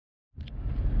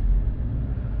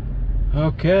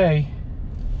Okay,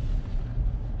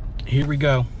 here we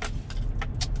go.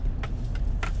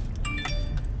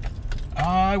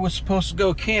 I was supposed to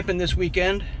go camping this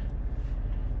weekend,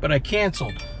 but I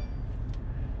canceled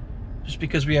just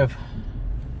because we have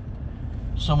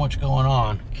so much going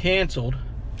on. Canceled.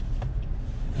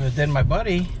 Then my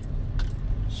buddy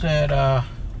said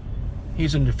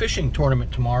he's in the fishing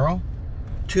tournament tomorrow,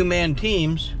 2-man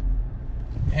teams,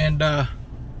 and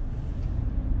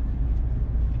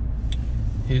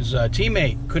his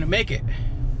teammate couldn't make it.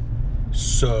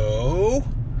 So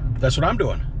that's what I'm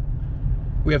doing.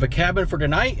 We have a cabin for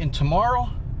tonight, and tomorrow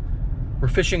we're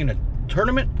fishing in a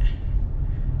tournament.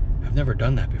 I've never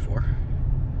done that before.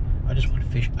 I just want to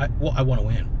fish. Well, I want to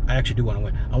win. I actually do want to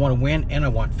win. I want to win, and I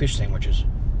want fish sandwiches.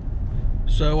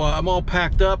 So I'm all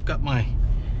packed up. Got my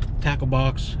tackle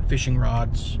box, fishing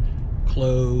rods,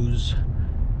 clothes,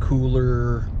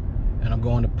 cooler, and I'm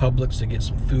going to Publix to get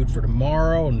some food for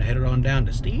tomorrow and headed on down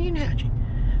to Steinhatchee.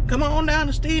 Come on down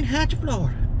to Steinhatchee,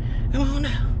 Florida. Come on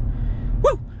down.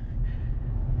 Woo!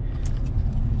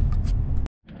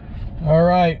 All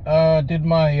right, did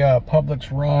my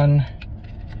Publix run.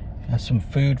 Got some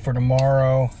food for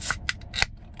tomorrow.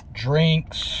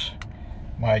 Drinks.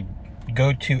 My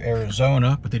go-to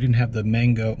Arizona, but they didn't have the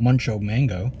mango, Muncho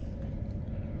mango.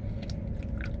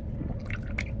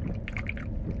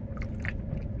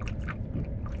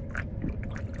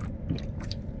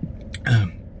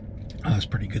 Oh, that's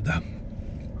pretty good though.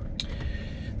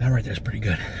 That right there's pretty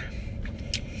good.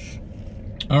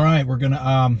 All right, we're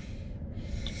gonna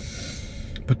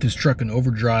put this truck in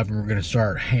overdrive and we're gonna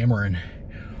start hammering.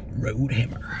 Road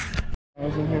hammer.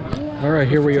 All right,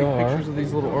 here we are. Pictures of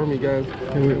these little army guys.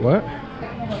 Wait, what?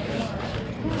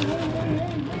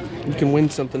 You can win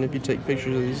something if you take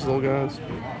pictures of these little guys.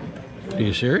 Are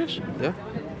you serious? Yeah.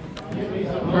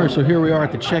 All right, so here we are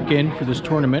at the check-in for this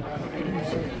tournament.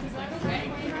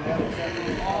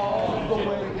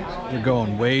 We're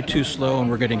going way too slow and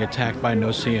we're getting attacked by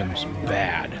no-see-ums.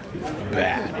 Bad.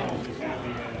 Bad.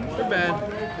 They're bad.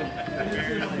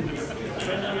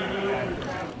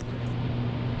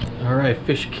 All right,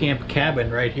 fish camp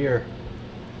cabin right here.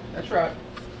 That's right.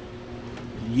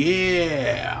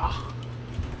 Yeah.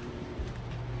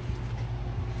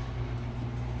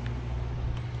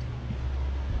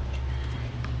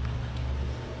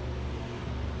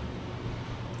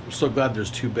 I'm so glad there's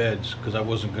 2 beds because I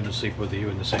wasn't going to sleep with you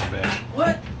in the same bed.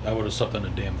 What? I would have slept on the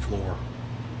damn floor.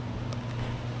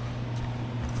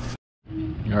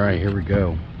 All right, here we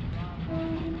go.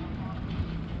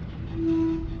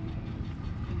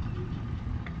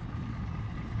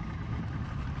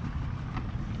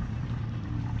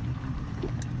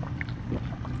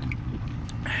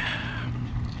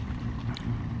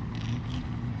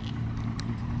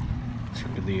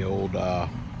 Look at the old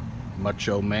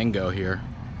Muncho mango here.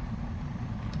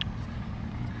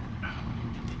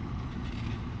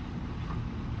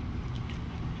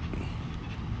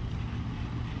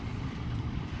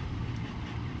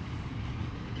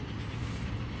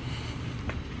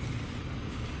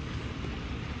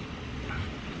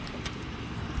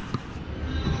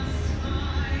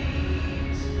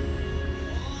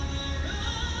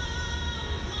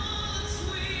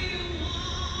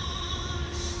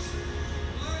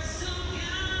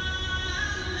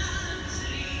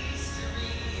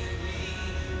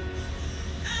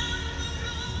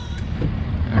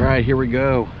 All right, here we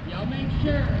go.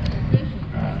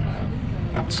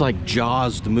 It's like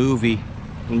Jaws, the movie,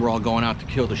 when we're all going out to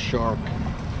kill the shark.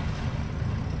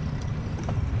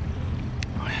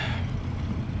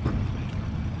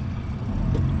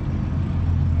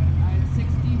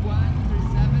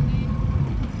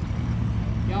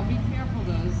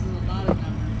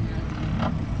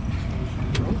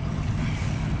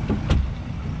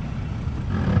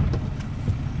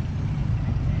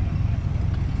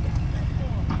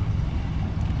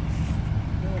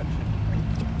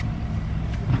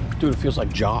 Dude, it feels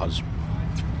like Jaws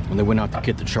when they went out to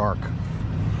get the shark.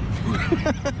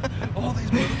 All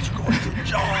these movies are going to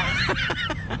Jaws.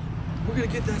 We're gonna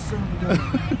get that son of a gun.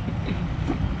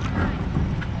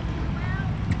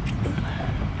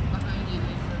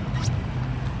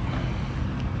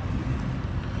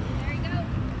 There you go.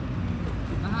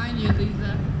 Behind you,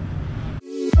 Lisa.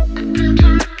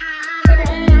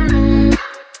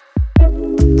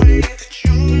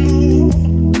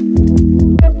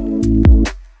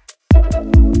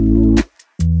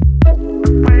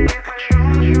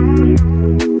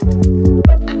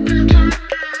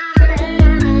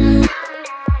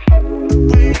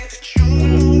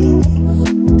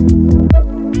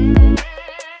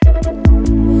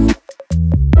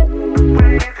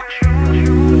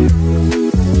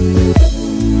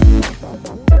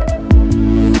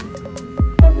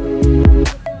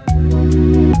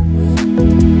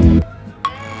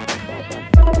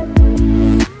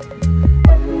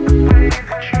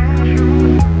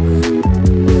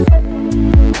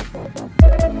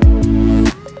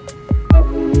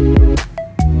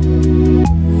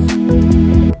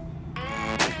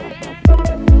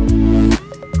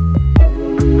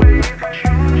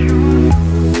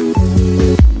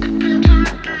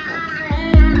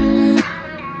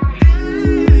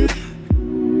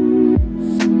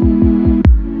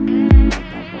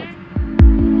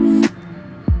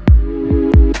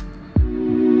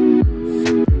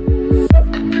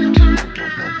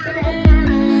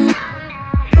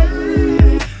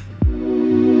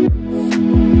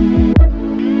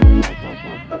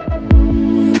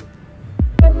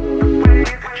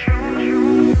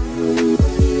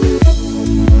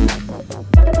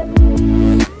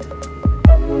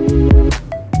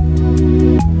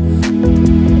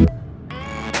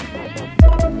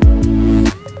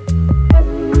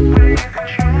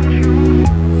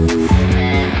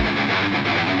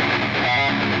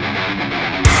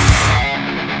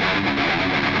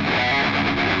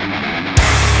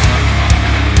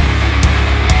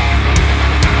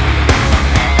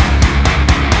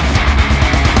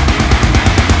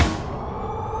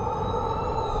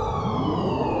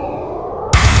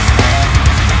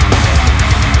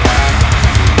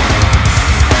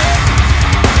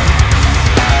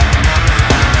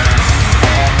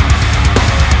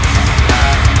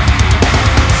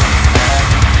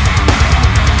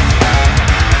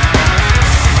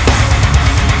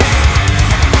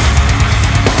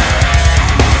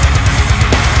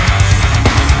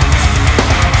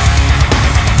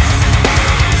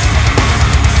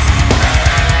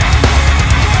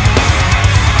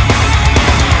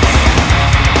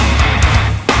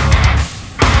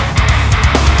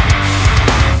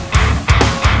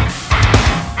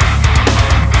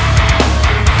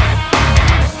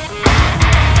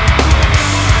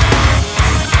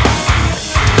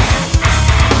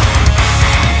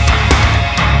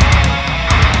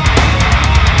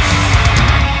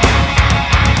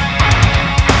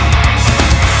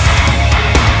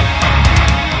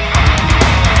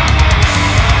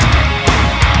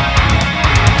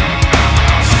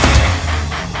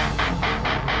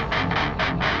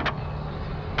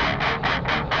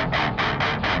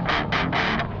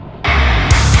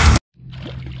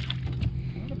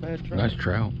 bad trout. Nice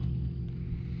trout.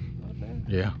 Not bad.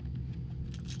 Yeah.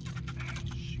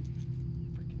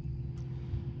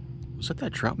 Was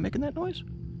that trout making that noise?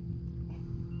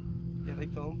 Yeah, they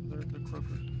foam. They're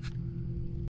croakers.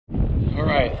 All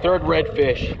right, third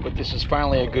redfish, but this is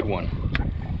finally a good one.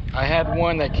 I had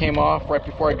one that came off right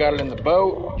before I got it in the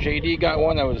boat. JD got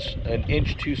one that was an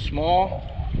inch too small.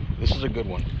 This is a good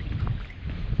one.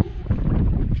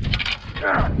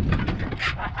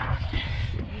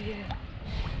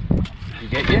 You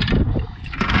get you?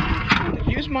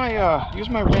 Use my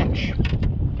wrench,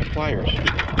 my pliers.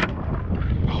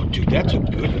 Oh, dude, that's a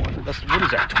good one. That's, what is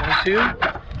that? 22?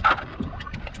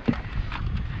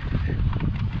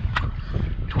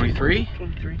 23?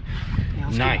 23. Yeah,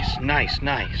 Nice, nice,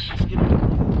 nice. Let's get it.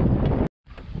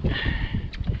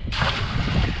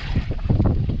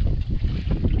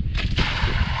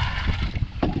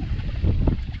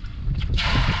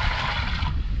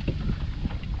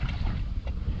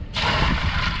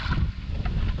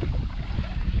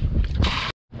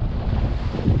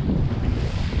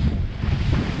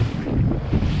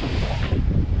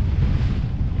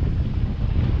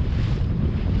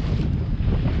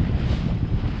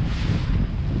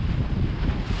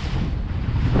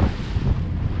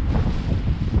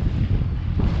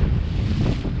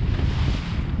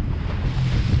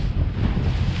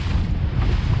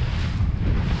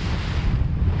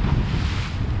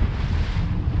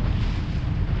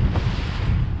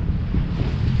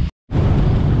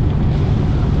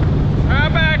 How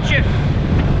about you?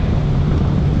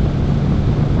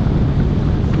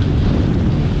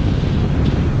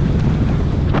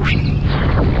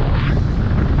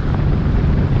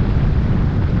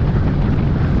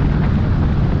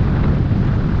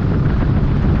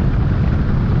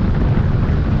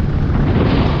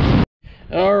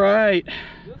 All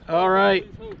right.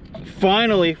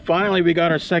 Finally we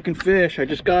got our second fish. I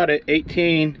just got it,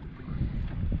 18.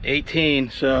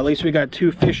 So at least we got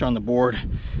 2 fish on the board.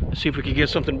 Let's see if we can get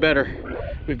something better.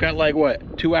 We've got like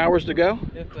what, 2 hours to go?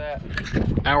 If that.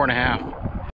 Hour and a half.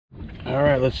 All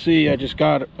right, let's see. I just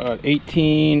got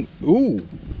 18. Ooh,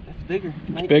 That's bigger.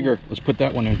 it's bigger. Let's put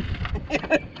that one in.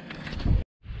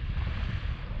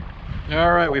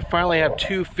 All right, we finally have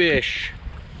 2 fish.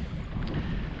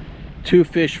 2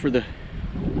 fish for the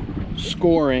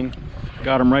scoring.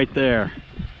 Got them right there.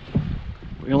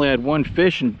 We only had 1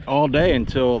 fish all day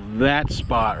until that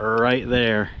spot right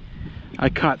there. I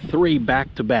caught 3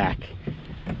 back to back.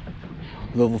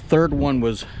 The third one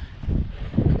was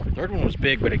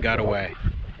big, but it got away.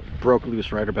 Broke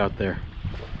loose right about there.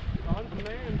 On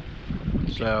command.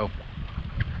 So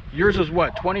yours is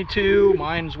what, 22?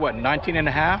 Mine's what, 19 and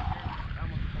a half?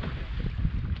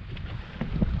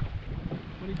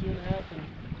 22 and a half and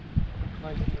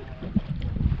 19 and a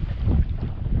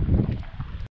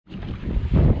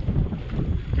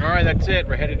half. All right, that's it.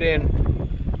 We're headed in.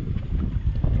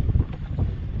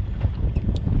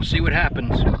 We'll see what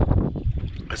happens.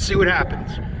 Let's see what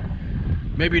happens.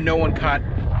 Maybe no one caught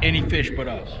any fish but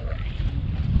us.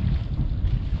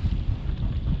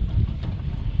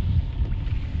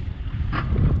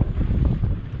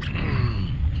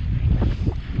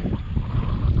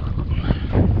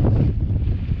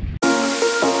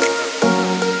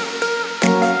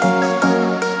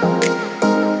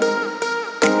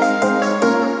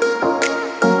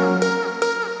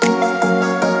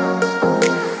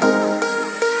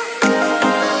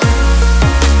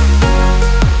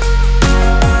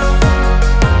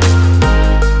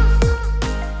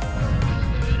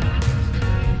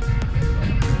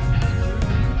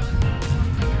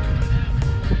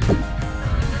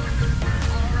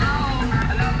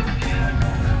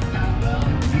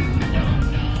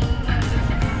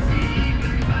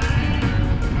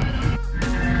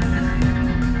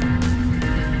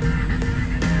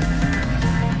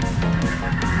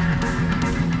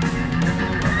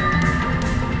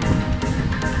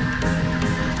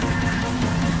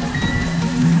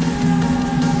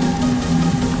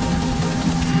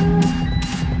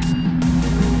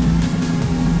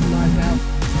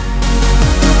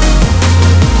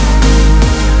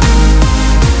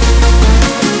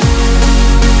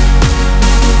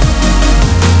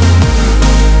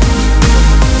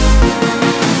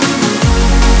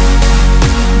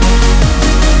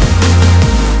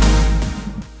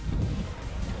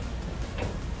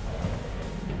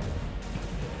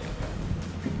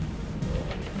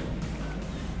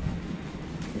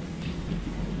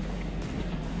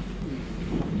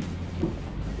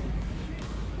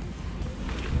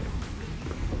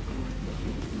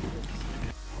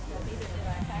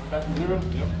 Back to 0?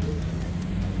 Yep.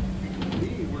 We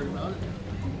ain't worried about it.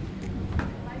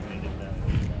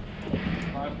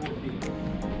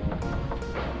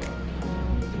 514.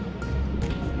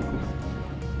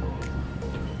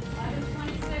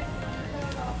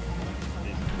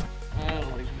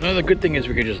 The good thing is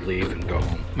we could just leave and go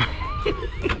home.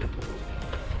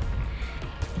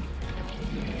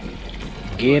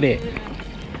 Get it.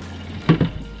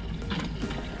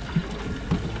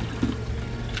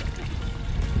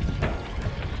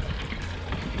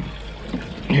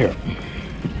 Here.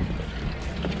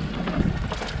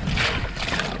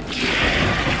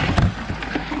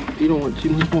 You don't want too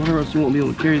much water, or else you won't be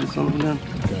able to carry this on down.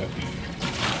 Okay.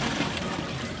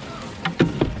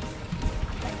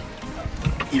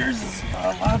 Yours is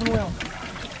alive and well.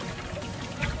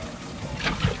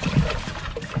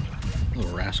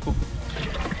 Little rascal.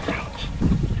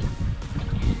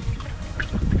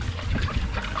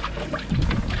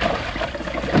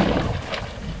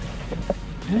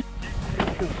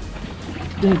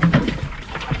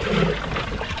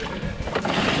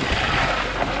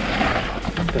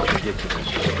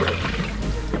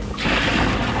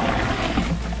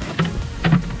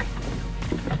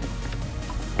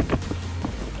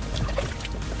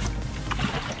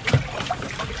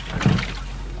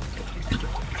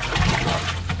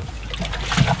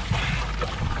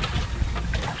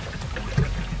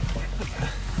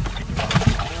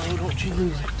 Don't you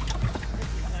lose it.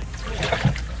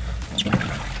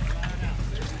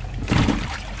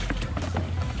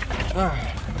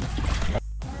 Alright.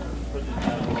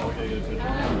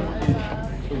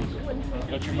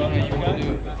 Got your money, you got it?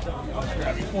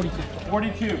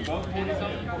 42. Both 42.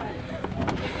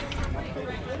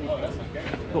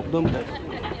 Oh, dump that.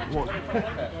 One.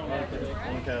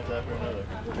 One count after another.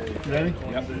 Ready?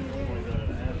 Yep.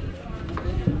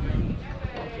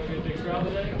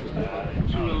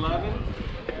 211.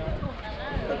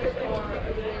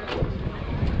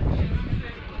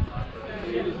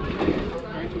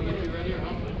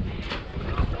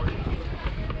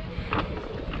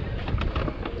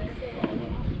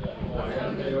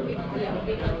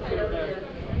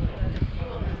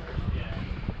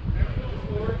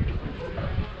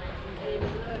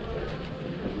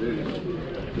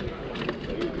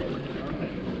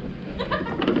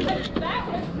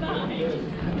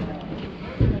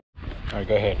 All right,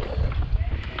 go ahead.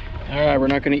 All right, we're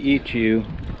not going to eat you.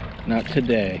 Not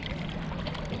today.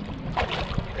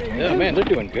 Yeah, man, they're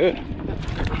doing good.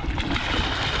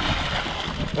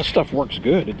 That stuff works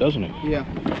good, doesn't it? Yeah.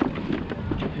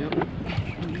 Yep.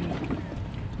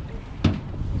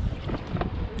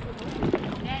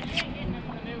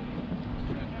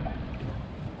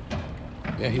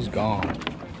 Yeah, he's gone.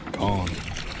 Gone.